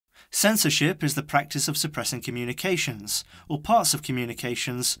Censorship is the practice of suppressing communications, or parts of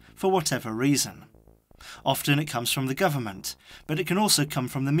communications, for whatever reason. Often it comes from the government, but it can also come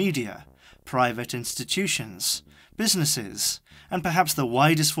from the media, private institutions, businesses, and perhaps the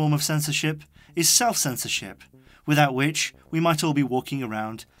widest form of censorship is self-censorship, without which we might all be walking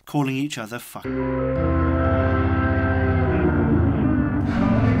around calling each other fuck.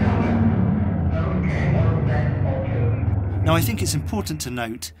 Now, I think it's important to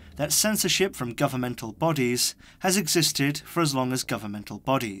note that censorship from governmental bodies has existed for as long as governmental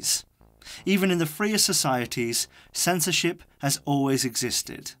bodies. Even in the freest societies, censorship has always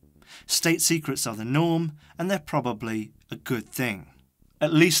existed. State secrets are the norm, and they're probably a good thing.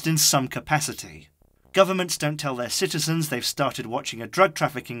 At least in some capacity. Governments don't tell their citizens they've started watching a drug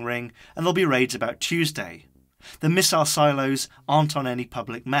trafficking ring and there'll be raids about Tuesday. The missile silos aren't on any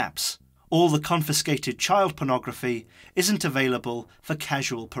public maps. All the confiscated child pornography isn't available for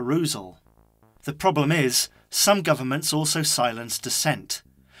casual perusal. The problem is, some governments also silence dissent,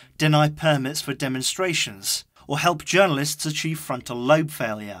 deny permits for demonstrations, or help journalists achieve frontal lobe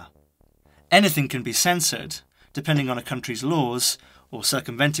failure. Anything can be censored, depending on a country's laws, or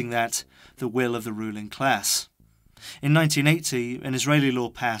circumventing that, the will of the ruling class. In 1980, an Israeli law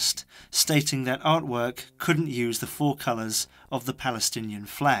passed stating that artwork couldn't use the 4 colours of the Palestinian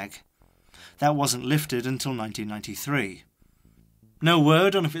flag. That wasn't lifted until 1993. No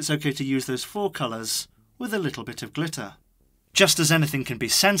word on if it's okay to use those 4 colours with a little bit of glitter. Just as anything can be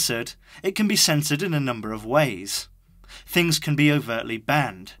censored, it can be censored in a number of ways. Things can be overtly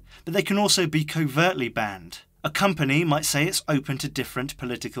banned, but they can also be covertly banned. A company might say it's open to different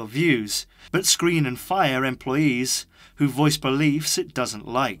political views, but screen and fire employees who voice beliefs it doesn't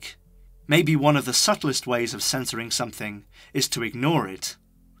like. Maybe one of the subtlest ways of censoring something is to ignore it.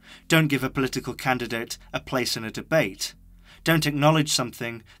 Don't give a political candidate a place in a debate. Don't acknowledge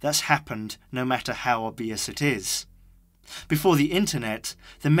something that's happened no matter how obvious it is. Before the internet,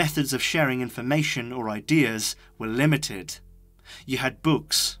 the methods of sharing information or ideas were limited. You had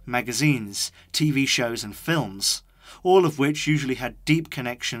books, magazines, TV shows and films, all of which usually had deep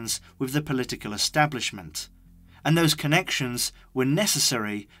connections with the political establishment. And those connections were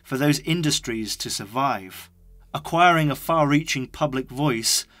necessary for those industries to survive. Acquiring a far-reaching public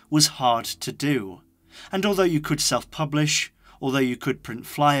voice was hard to do. And although you could self-publish, although you could print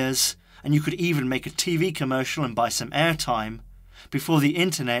flyers, and you could even make a TV commercial and buy some airtime, before the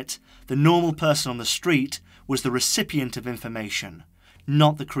internet, the normal person on the street was the recipient of information,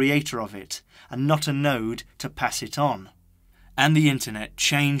 not the creator of it, and not a node to pass it on. And the internet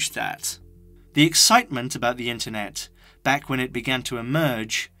changed that. The excitement about the internet, back when it began to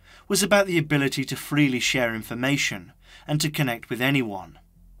emerge, was about the ability to freely share information and to connect with anyone.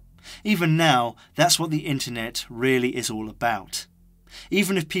 Even now, that's what the internet really is all about.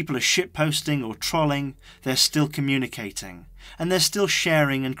 Even if people are shitposting or trolling, they're still communicating, and they're still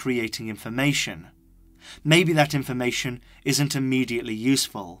sharing and creating information. Maybe that information isn't immediately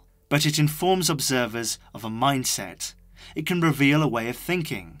useful, but it informs observers of a mindset. It can reveal a way of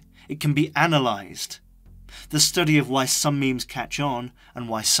thinking. It can be analysed. The study of why some memes catch on and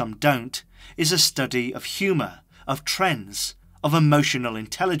why some don't is a study of humour, of trends, of emotional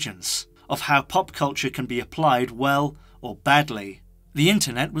intelligence, of how pop culture can be applied well or badly. The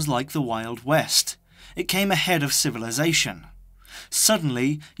internet was like the Wild West. It came ahead of civilization.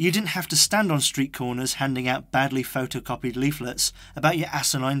 Suddenly, you didn't have to stand on street corners handing out badly photocopied leaflets about your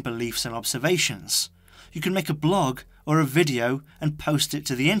asinine beliefs and observations. You could make a blog or a video and post it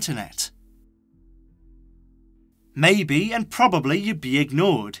to the internet. Maybe and probably you'd be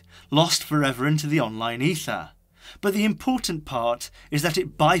ignored, lost forever into the online ether. But the important part is that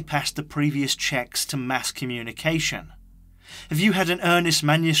it bypassed the previous checks to mass communication. If you had an earnest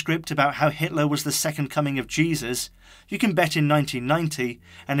manuscript about how Hitler was the second coming of Jesus, you can bet in 1990,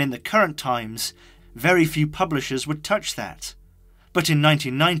 and in the current times, very few publishers would touch that. But in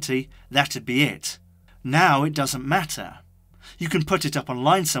 1990, that'd be it. Now it doesn't matter. You can put it up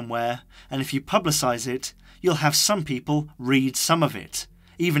online somewhere, and if you publicise it, you'll have some people read some of it,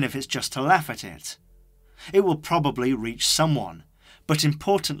 even if it's just to laugh at it. It will probably reach someone, but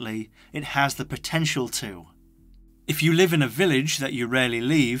importantly, it has the potential to. If you live in a village that you rarely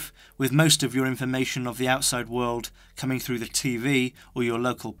leave, with most of your information of the outside world coming through the TV or your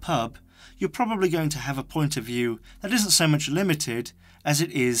local pub, you're probably going to have a point of view that isn't so much limited as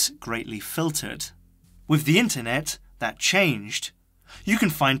it is greatly filtered. With the internet, that changed. You can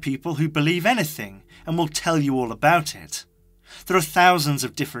find people who believe anything and will tell you all about it. There are thousands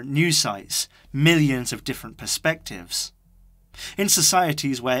of different news sites, millions of different perspectives. In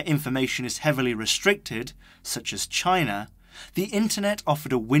societies where information is heavily restricted, such as China, The internet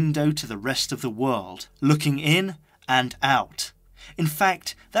offered a window to the rest of the world, looking in and out. In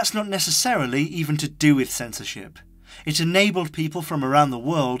fact, that's not necessarily even to do with censorship. It enabled people from around the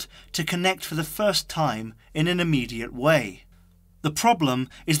world to connect for the first time in an immediate way. The problem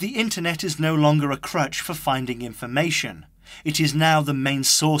is the internet is no longer a crutch for finding information. It is now the main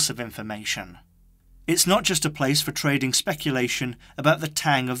source of information. It's not just a place for trading speculation about the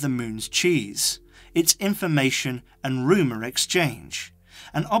tang of the moon's cheese. It's information and rumour exchange.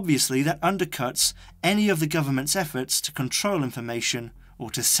 And obviously that undercuts any of the government's efforts to control information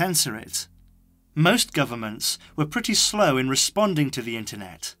or to censor it. Most governments were pretty slow in responding to the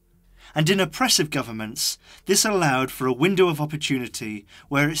internet. And in oppressive governments, this allowed for a window of opportunity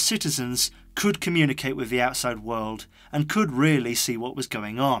where its citizens could communicate with the outside world and could really see what was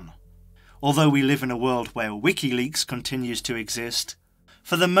going on. Although we live in a world where WikiLeaks continues to exist,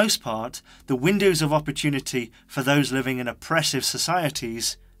 for the most part, the windows of opportunity for those living in oppressive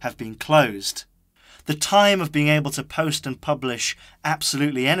societies have been closed. The time of being able to post and publish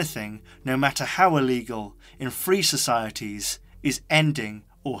absolutely anything, no matter how illegal, in free societies is ending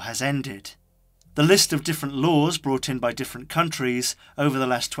or has ended. The list of different laws brought in by different countries over the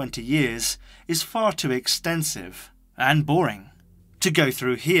last 20 years is far too extensive and boring to go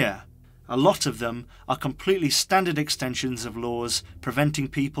through here. A lot of them are completely standard extensions of laws preventing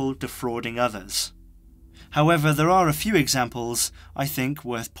people defrauding others. However, there are a few examples I think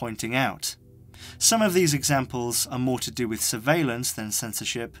worth pointing out. Some of these examples are more to do with surveillance than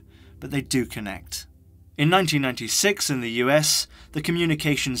censorship, but they do connect. In 1996 in the US, the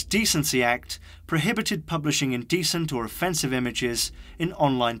Communications Decency Act prohibited publishing indecent or offensive images in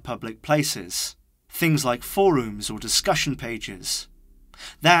online public places, things like forums or discussion pages.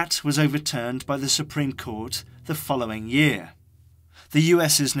 That was overturned by the Supreme Court the following year. The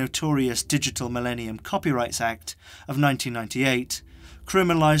US's notorious Digital Millennium Copyrights Act of 1998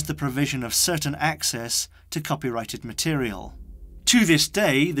 criminalised the provision of certain access to copyrighted material. To this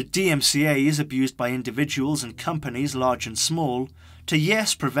day, the DMCA is abused by individuals and companies large and small to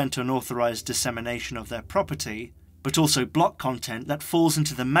yes, prevent unauthorised dissemination of their property, but also block content that falls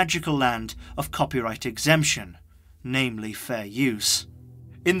into the magical land of copyright exemption, namely fair use.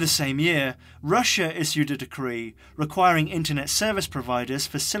 In the same year, Russia issued a decree requiring internet service providers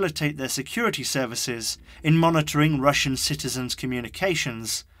facilitate their security services in monitoring Russian citizens'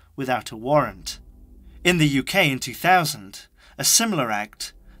 communications without a warrant. In the UK in 2000, a similar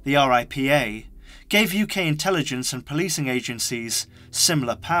act, the RIPA, gave UK intelligence and policing agencies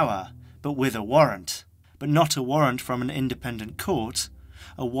similar power, but with a warrant. But not a warrant from an independent court,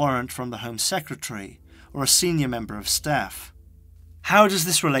 a warrant from the Home Secretary or a senior member of staff. How does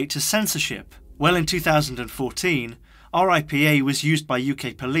this relate to censorship? Well, in 2014, RIPA was used by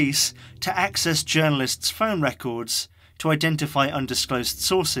UK police to access journalists' phone records to identify undisclosed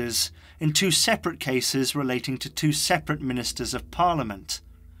sources in two separate cases relating to two separate ministers of Parliament.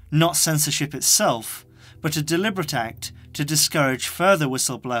 Not censorship itself, but a deliberate act to discourage further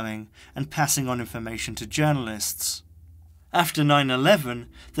whistleblowing and passing on information to journalists. After 9/11,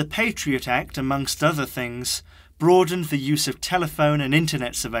 the Patriot Act, amongst other things, broadened the use of telephone and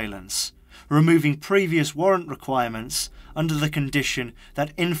internet surveillance, removing previous warrant requirements under the condition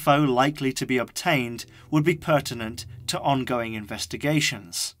that info likely to be obtained would be pertinent to ongoing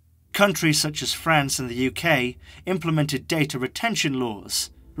investigations. Countries such as France and the UK implemented data retention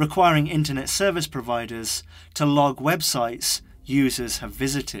laws, requiring internet service providers to log websites users have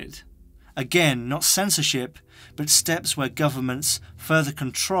visited. Again, not censorship, but steps where governments further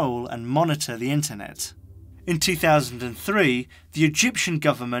control and monitor the internet. In 2003, the Egyptian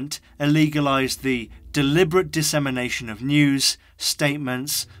government illegalised the deliberate dissemination of news,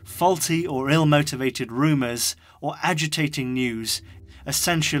 statements, faulty or ill-motivated rumours, or agitating news,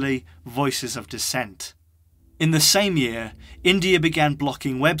 essentially voices of dissent. In the same year, India began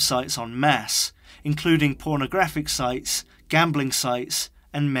blocking websites en masse, including pornographic sites, gambling sites,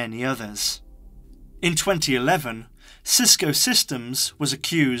 and many others. In 2011, Cisco Systems was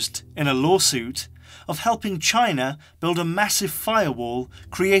accused, in a lawsuit, of helping China build a massive firewall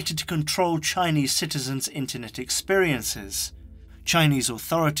created to control Chinese citizens' internet experiences. Chinese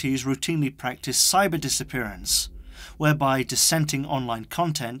authorities routinely practice cyber disappearance, whereby dissenting online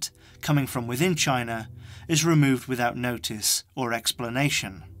content coming from within China is removed without notice or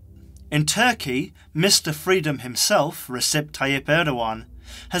explanation. In Turkey, Mr. Freedom himself, Recep Tayyip Erdogan,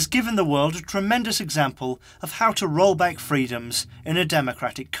 has given the world a tremendous example of how to roll back freedoms in a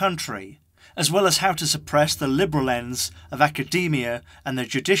democratic country, as well as how to suppress the liberal ends of academia and the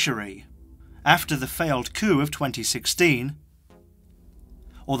judiciary. After the failed coup of 2016,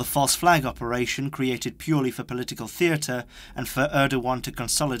 or the false flag operation created purely for political theatre and for Erdogan to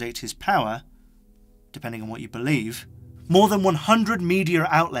consolidate his power, depending on what you believe, more than 100 media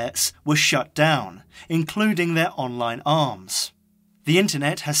outlets were shut down, including their online arms. The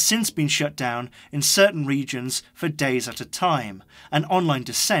internet has since been shut down in certain regions for days at a time, and online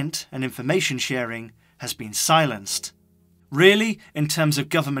dissent and information sharing has been silenced. Really, in terms of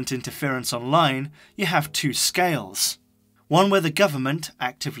government interference online, you have two scales. One where the government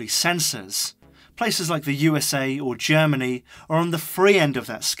actively censors. Places like the USA or Germany are on the free end of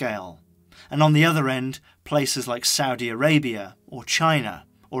that scale. And on the other end, places like Saudi Arabia or China,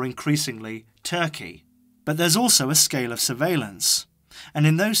 or increasingly Turkey. But there's also a scale of surveillance. And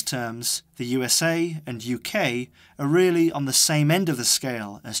in those terms, the USA and UK are really on the same end of the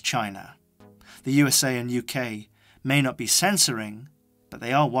scale as China. The USA and UK may not be censoring, but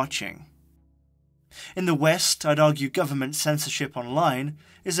they are watching. In the West, I'd argue government censorship online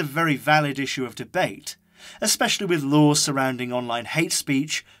is a very valid issue of debate, especially with laws surrounding online hate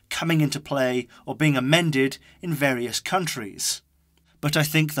speech coming into play or being amended in various countries. But I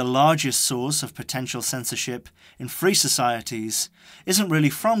think the largest source of potential censorship in free societies isn't really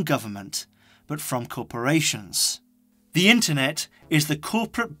from government, but from corporations. The internet is the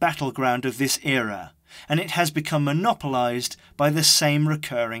corporate battleground of this era, and it has become monopolised by the same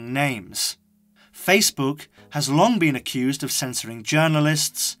recurring names. Facebook has long been accused of censoring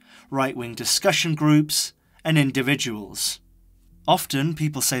journalists, right-wing discussion groups, and individuals. Often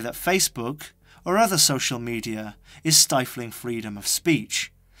people say that Facebook, or other social media, is stifling freedom of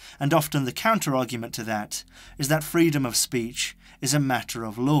speech, and often the counter-argument to that is that freedom of speech is a matter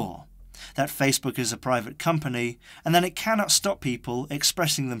of law, that Facebook is a private company, and that it cannot stop people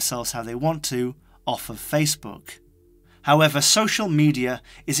expressing themselves how they want to off of Facebook. However, social media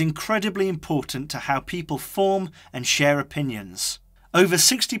is incredibly important to how people form and share opinions. Over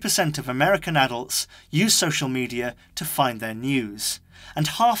 60% of American adults use social media to find their news, and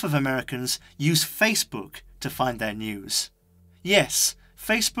half of Americans use Facebook to find their news. Yes,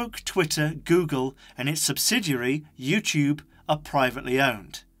 Facebook, Twitter, Google, and its subsidiary, YouTube, are privately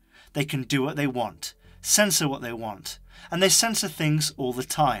owned. They can do what they want, censor what they want, and they censor things all the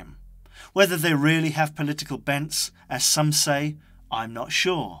time. Whether they really have political bents, as some say, I'm not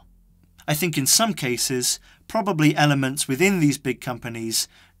sure. I think in some cases, probably elements within these big companies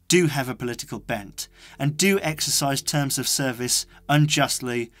do have a political bent and do exercise terms of service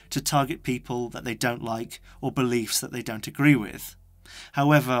unjustly to target people that they don't like or beliefs that they don't agree with.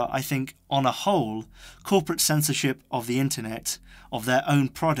 However, I think on a whole, corporate censorship of the internet, of their own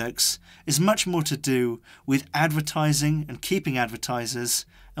products, is much more to do with advertising and keeping advertisers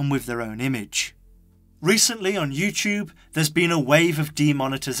and with their own image. Recently on YouTube, there's been a wave of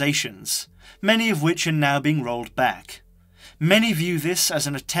demonetizations, many of which are now being rolled back. Many view this as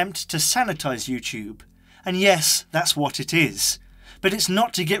an attempt to sanitize YouTube, and yes, that's what it is. But it's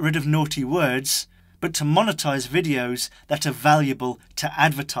not to get rid of naughty words, but to monetize videos that are valuable to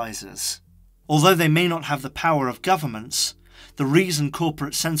advertisers. Although they may not have the power of governments, the reason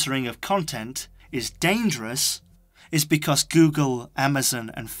corporate censoring of content is dangerous is because Google,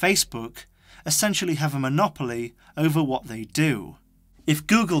 Amazon, and Facebook essentially have a monopoly over what they do. If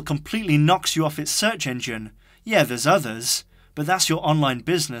Google completely knocks you off its search engine, yeah, there's others, but that's your online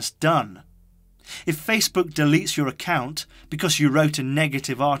business done. If Facebook deletes your account because you wrote a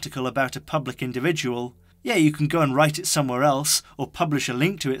negative article about a public individual, yeah, you can go and write it somewhere else or publish a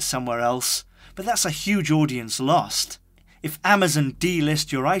link to it somewhere else, but that's a huge audience lost. If Amazon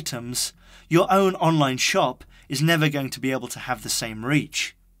delist your items, your own online shop is never going to be able to have the same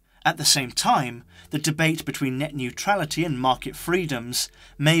reach. At the same time, the debate between net neutrality and market freedoms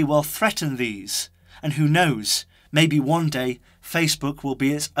may well threaten these, and who knows, maybe one day Facebook will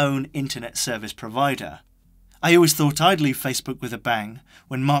be its own internet service provider. I always thought I'd leave Facebook with a bang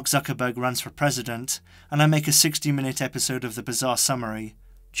when Mark Zuckerberg runs for president and I make a 60-minute episode of The Bizarre Summary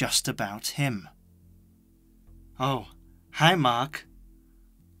just about him. Oh, hi Mark.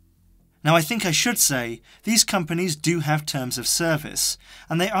 Now I think I should say, these companies do have terms of service,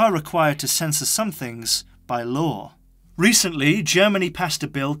 and they are required to censor some things by law. Recently, Germany passed a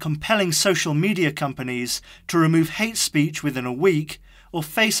bill compelling social media companies to remove hate speech within a week or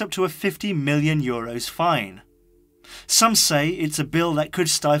face up to a €50 million fine. Some say it's a bill that could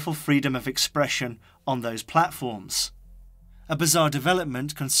stifle freedom of expression on those platforms. A bizarre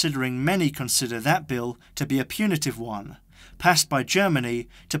development considering many consider that bill to be a punitive one, passed by Germany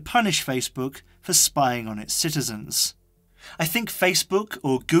to punish Facebook for spying on its citizens. I think Facebook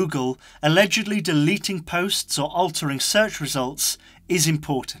or Google allegedly deleting posts or altering search results is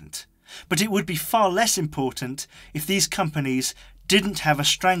important, but it would be far less important if these companies didn't have a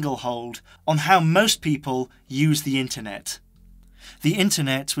stranglehold on how most people use the internet. The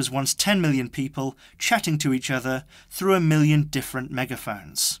internet was once 10 million people chatting to each other through 1 million different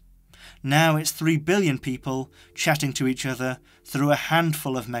megaphones. Now it's 3 billion people chatting to each other through a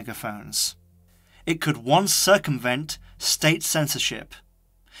handful of megaphones. It could once circumvent state censorship.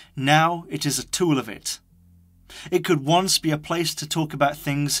 Now it is a tool of it. It could once be a place to talk about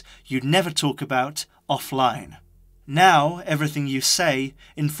things you'd never talk about offline. Now everything you say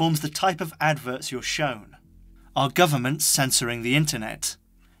informs the type of adverts you're shown. Are governments censoring the internet?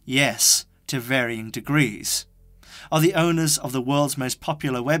 Yes, to varying degrees. Are the owners of the world's most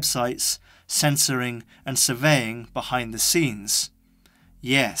popular websites censoring and surveying behind the scenes?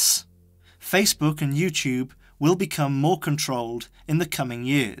 Yes. Facebook and YouTube will become more controlled in the coming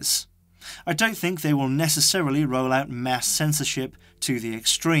years. I don't think they will necessarily roll out mass censorship to the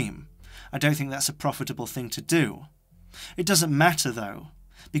extreme. I don't think that's a profitable thing to do. It doesn't matter though,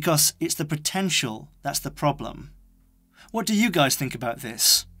 because it's the potential that's the problem. What do you guys think about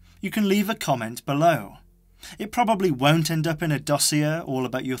this? You can leave a comment below. It probably won't end up in a dossier all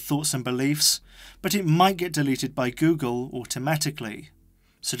about your thoughts and beliefs, but it might get deleted by Google automatically,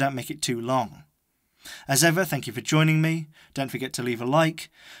 so don't make it too long. As ever, thank you for joining me. Don't forget to leave a like,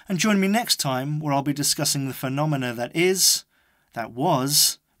 and join me next time where I'll be discussing the phenomena that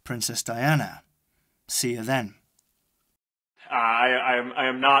was Princess Diana. See you then. I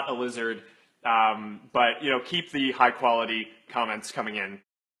am not a lizard, but keep the high quality comments coming in.